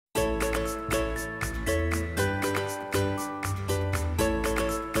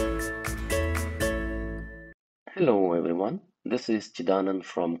Hello everyone, this is Chidanand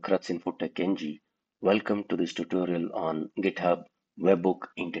from Kratz Infotech NG. Welcome to this tutorial on GitHub Web-Hook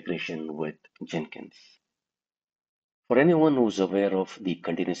integration with Jenkins. For anyone who's aware of the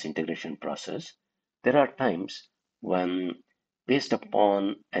continuous integration process, there are times when, based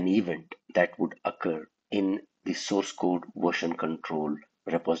upon an event that would occur in the source code version control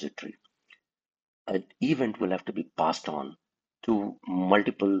repository, an event will have to be passed on to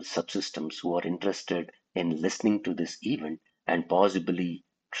multiple subsystems who are interested in listening to this event and possibly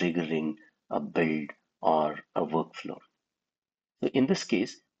triggering a build or a workflow. So in this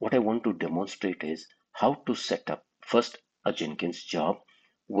case, what I want to demonstrate is how to set up first a Jenkins job,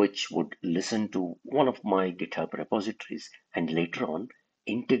 which would listen to one of my GitHub repositories and later on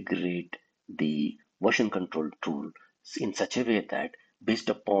integrate the version control tool in such a way that based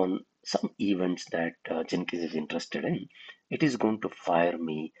upon some events that Jenkins is interested in, it is going to fire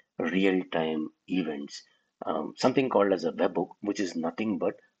me real-time events, something called as a webhook, which is nothing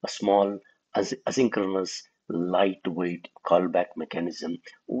but a small asynchronous lightweight callback mechanism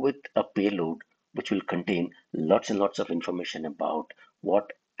with a payload which will contain lots and lots of information about what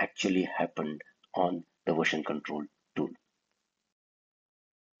actually happened on the version control tool.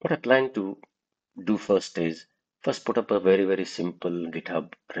 What I plan to do first is first put up a very simple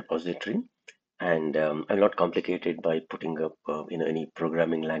GitHub repository, and I'll not complicate it by putting up any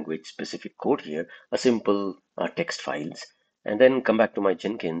programming language specific code here, a simple text files, and then come back to my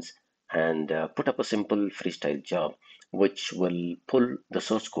Jenkins and put up a simple freestyle job which will pull the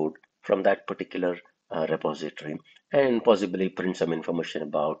source code from that particular repository and possibly print some information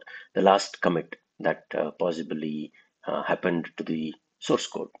about the last commit that possibly happened to the source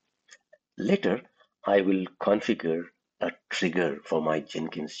code. Later, I will configure a trigger for my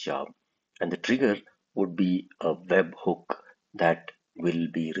Jenkins job, and the trigger would be a webhook that will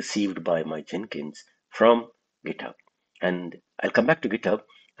be received by my Jenkins from GitHub. And I'll come back to GitHub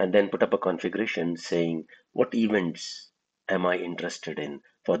and then put up a configuration saying what events am I interested in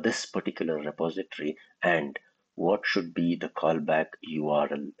for this particular repository and what should be the callback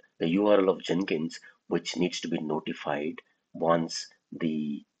URL, the URL of Jenkins, which needs to be notified once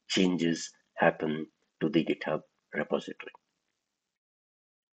the changes happen to the GitHub repository.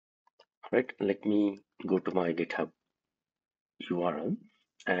 Right, let me go to my GitHub URL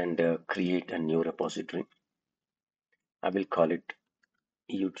and create a new repository. I will call it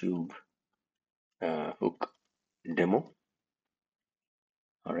YouTube hook demo.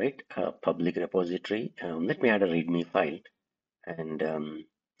 All right, public repository. Let me add a README file, and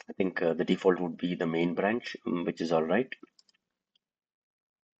I think the default would be the main branch, which is all right.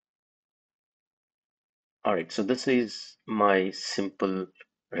 All right, so this is my simple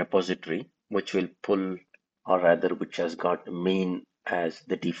repository, which will pull, or rather, which has got main as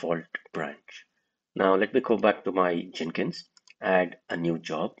the default branch. Now, let me go back to my Jenkins, add a new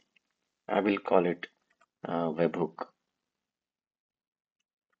job. I will call it WebHook,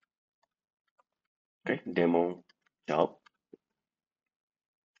 okay, demo job,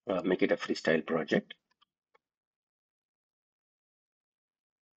 make it a freestyle project.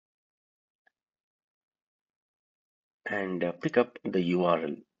 And pick up the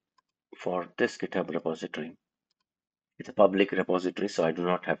URL for this GitHub repository. It's a public repository, so I do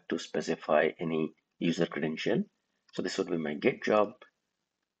not have to specify any user credential. So this would be my Git job,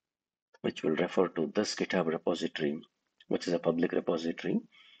 which will refer to this GitHub repository, which is a public repository.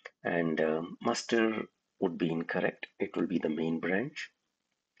 And master would be incorrect. It will be the main branch.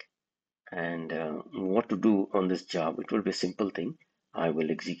 And what to do on this job, it will be a simple thing. I will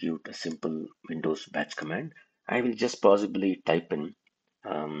execute a simple Windows batch command. I will just possibly type in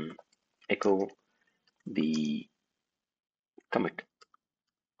echo the commit,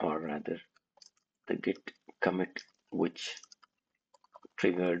 or rather the git commit which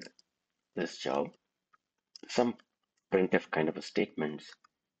triggered this job, some printf kind of a statements,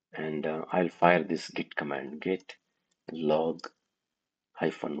 and I'll fire this git command, git log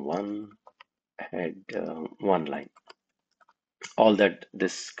 -1 head one line. All that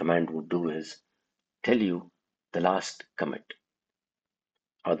this command would do is tell you the last commit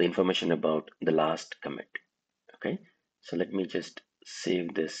or the information about the last commit. Okay, so let me just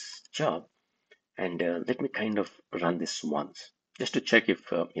save this job and let me kind of run this once just to check if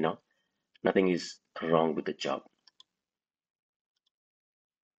nothing is wrong with the job.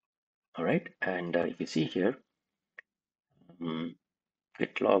 All right, and if you see here,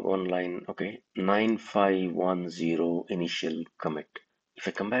 git log online, okay, 9510 initial commit. If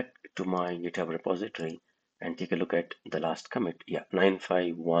I come back to my GitHub repository and take a look at the last commit, yeah,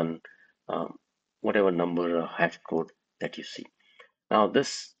 951, whatever number hash code that you see. Now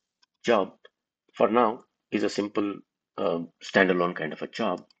this job, for now, is a simple standalone kind of a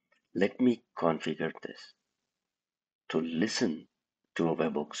job. Let me configure this to listen to a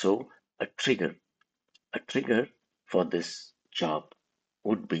webhook. So a trigger, a trigger for this job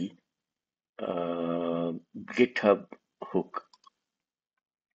would be GitHub hook.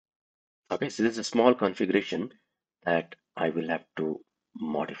 Okay, so this is a small configuration that I will have to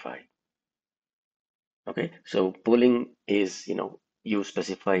modify. Okay, so polling is, you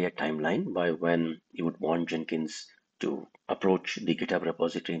specify a timeline by when you would want Jenkins to approach the GitHub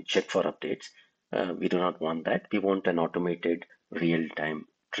repository and check for updates. We do not want that. We want an automated real-time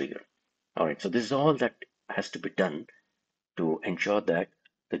trigger. All right, so this is all that has to be done to ensure that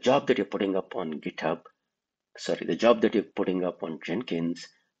the job that you're putting up on GitHub, sorry, the job that you're putting up on Jenkins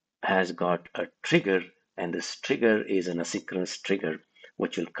has got a trigger, and this trigger is an asynchronous trigger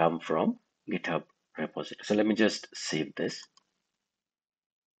which will come from GitHub repository. So let me just save this.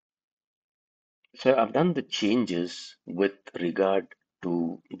 So I've done the changes with regard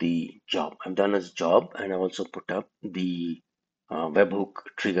to the job. I've done as job, and I also put up the webhook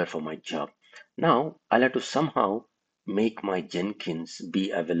trigger for my job. Now I'll have to somehow make my Jenkins be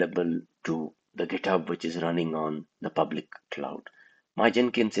available to the GitHub, which is running on the public cloud. My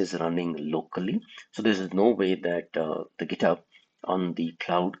Jenkins is running locally, so there is no way that the GitHub on the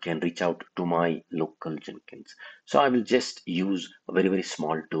cloud can reach out to my local Jenkins. So I will just use a very, very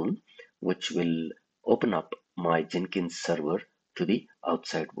small tool which will open up my Jenkins server to the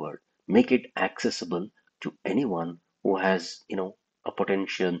outside world, make it accessible to anyone who has, a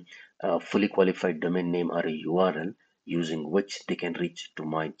potential fully qualified domain name or a URL using which they can reach to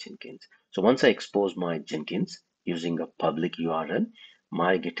my Jenkins. So once I expose my Jenkins using a public URL,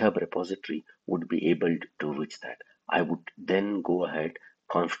 my GitHub repository would be able to reach that. I would then go ahead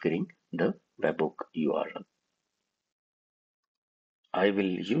configuring the webhook URL. I will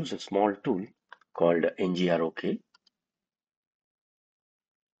use a small tool called ngrok.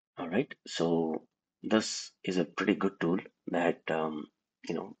 All right, so this is a pretty good tool that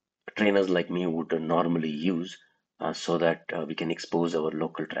you know trainers like me would normally use so that we can expose our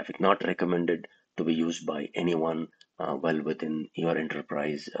local traffic. Not recommended to be used by anyone well within your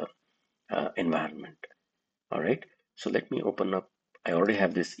enterprise environment. All right, so let me open up. I already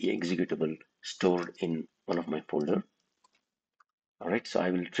have this executable stored in one of my folder. All right, so I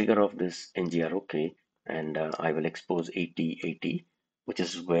will trigger off this ngrok, and I will expose 8080, which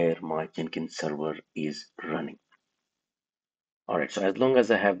is where my Jenkins server is running. All right, so as long as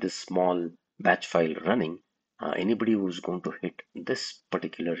I have this small batch file running, anybody who's going to hit this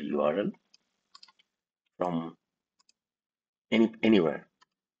particular URL from anywhere,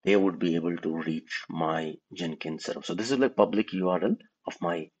 they would be able to reach my Jenkins server. So this is the public URL of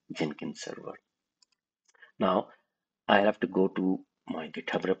my Jenkins server. Now I have to go to my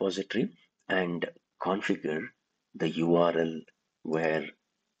GitHub repository and configure the URL where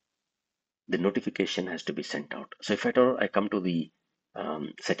the notification has to be sent out. So if at all I come to the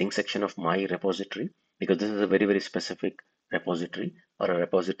settings section of my repository, because this is a very, very specific repository or a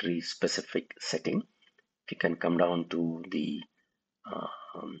repository specific setting, you can come down to the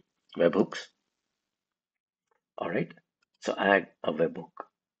webhooks. All right. So add a webhook.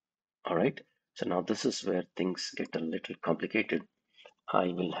 All right. So now this is where things get a little complicated. I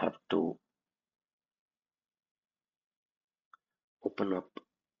will have to open up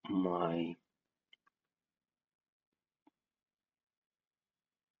my,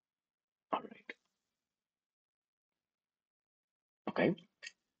 all right. Okay.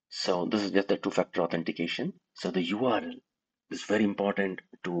 So this is just the two-factor authentication. So the URL is very important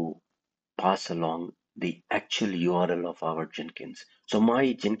to pass along the actual URL of our Jenkins. So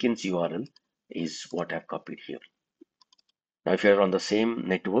my Jenkins URL is what I've copied here. Now, if you're on the same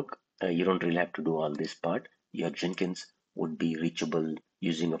network, you don't really have to do all this part. Your Jenkins would be reachable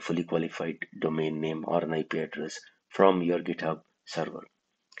using a fully qualified domain name or an IP address from your GitHub server.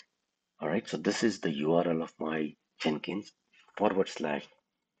 All right, so this is the URL of my Jenkins /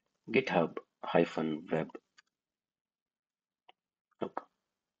 GitHub -web.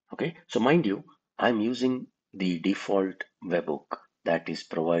 Okay, so mind you, I'm using the default webhook that is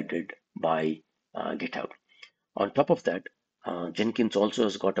provided by GitHub. On top of that, Jenkins also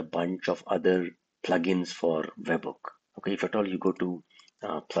has got a bunch of other plugins for webhook. Okay, if at all you go to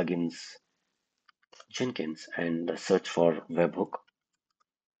plugins Jenkins and search for webhook,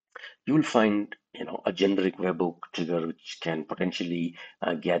 you will find a generic webhook trigger which can potentially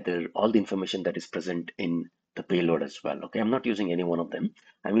gather all the information that is present in the payload as well. Okay, I'm not using any one of them.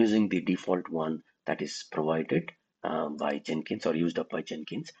 I'm using the default one that is provided by Jenkins or used up by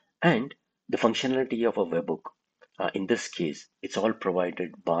Jenkins, and the functionality of a webhook in this case it's all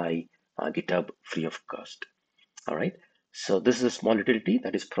provided by GitHub free of cost. All right. So this is a small utility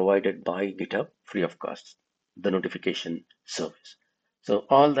that is provided by GitHub free of cost, the notification service. So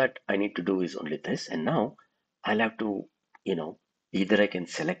all that I need to do is only this. And now I'll have to, you know, either I can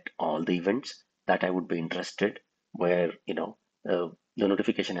select all the events that I would be interested where, the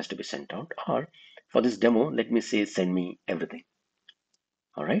notification has to be sent out. Or for this demo, let me say, send me everything.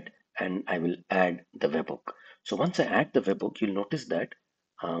 All right, and I will add the webhook. So once I add the webhook, you'll notice that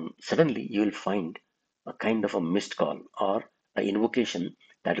suddenly you will find a kind of a missed call or an invocation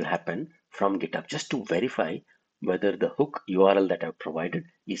that will happen from GitHub just to verify whether the hook URL that I've provided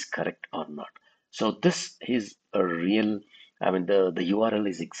is correct or not. So this is a real, I mean, the URL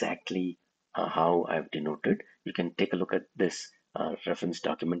is exactly how I've denoted. You can take a look at this reference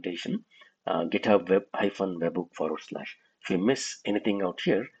documentation, GitHub web-webhook forward slash. If you miss anything out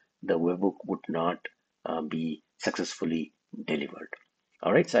here, the webhook would not be successfully delivered.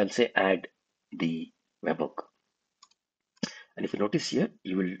 All right, so I'll say add the webhook. And if you notice here,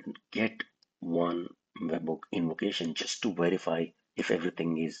 you will get one webhook invocation just to verify if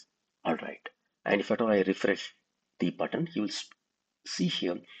everything is all right. And if at all I refresh the button, you will see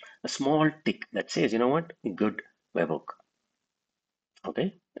here a small tick that says, you know what, good webhook.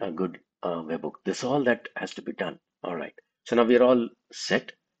 Okay, a good webhook. This is all that has to be done. All right. So now we're all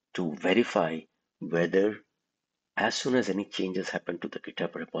set to verify whether as soon as any changes happen to the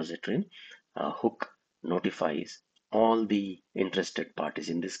GitHub repository, Hook notifies all the interested parties,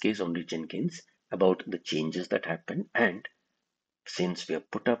 in this case only Jenkins, about the changes that happen. And since we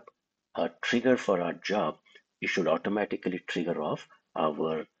have put up a trigger for our job, it should automatically trigger off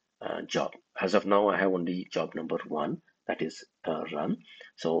our job. As of now, I have only job number 1 that is run.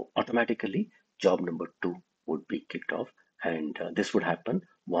 So automatically job number 2 would be kicked off. And this would happen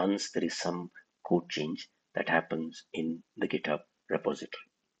once there is some code change that happens in the GitHub repository.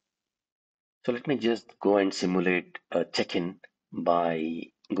 So let me just go and simulate a check-in by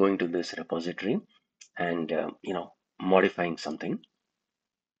going to this repository and modifying something.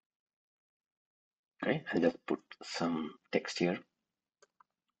 Okay, I'll just put some text here,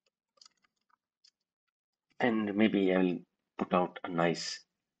 and maybe I'll put out a nice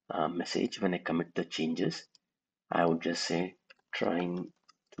message when I commit the changes. I would just say trying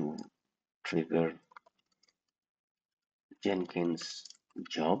to trigger Jenkins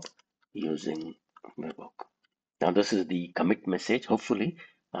job using WebHook. Now this is the commit message. Hopefully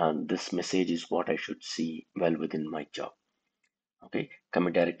this message is what I should see well within my job. Okay,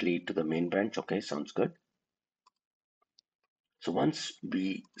 commit directly to the main branch. Okay, sounds good. So once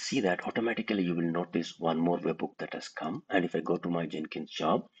we see that, automatically you will notice one more webhook that has come. And if I go to my Jenkins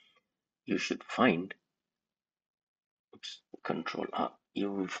job, you should find, oops, control R,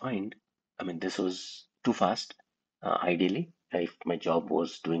 you will find, I mean, this was too fast. Ideally, if my job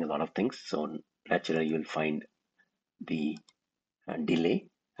was doing a lot of things, so naturally you'll find the delay.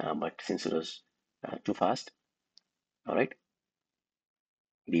 But since it was too fast, all right,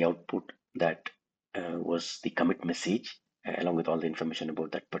 the output that was the commit message along with all the information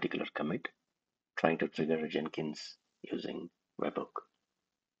about that particular commit, trying to trigger Jenkins using WebHook.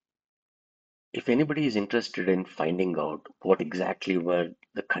 If anybody is interested in finding out what exactly were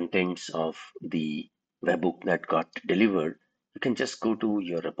the contents of the webhook that got delivered, you can just go to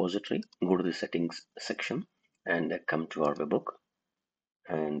your repository, go to the settings section, and come to our webhook.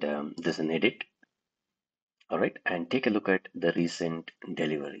 And there's an edit, all right, and take a look at the recent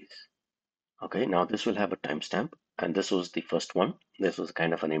deliveries. Okay, now this will have a timestamp, and this was the first one. This was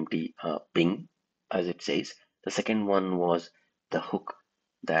kind of an empty ping, as it says. The second one was the hook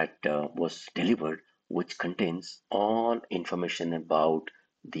that was delivered, which contains all information about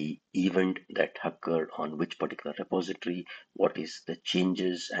the event that occurred on which particular repository, what is the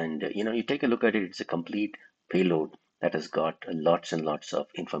changes, and you take a look at it. It's a complete payload that has got lots and lots of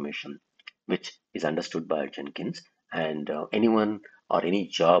information, which is understood by Jenkins, and anyone or any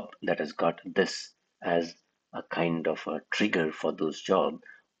job that has got this as a kind of a trigger for those jobs,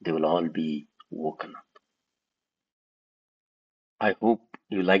 they will all be woken up. I hope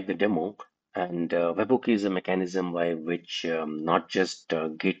you like the demo. And Webhook is a mechanism by which not just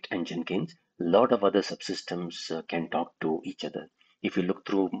Git and Jenkins, a lot of other subsystems can talk to each other. If you look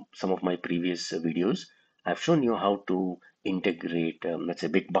through some of my previous videos, I've shown you how to integrate, let's say,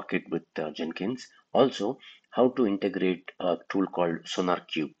 Bitbucket with Jenkins. Also, how to integrate a tool called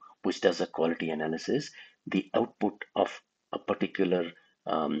SonarQube, which does a quality analysis. The output of a particular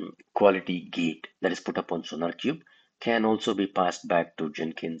quality gate that is put up on SonarQube can also be passed back to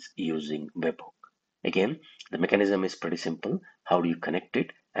Jenkins using webhook. Again, the mechanism is pretty simple. How do you connect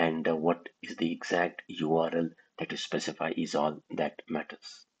it, and what is the exact URL that you specify is all that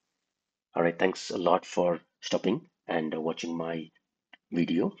matters. All right, thanks a lot for stopping and watching my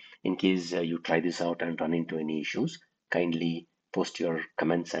video. In case you try this out and run into any issues, kindly post your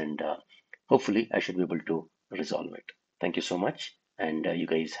comments and hopefully I should be able to resolve it. Thank you so much, and you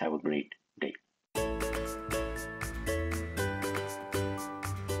guys have a great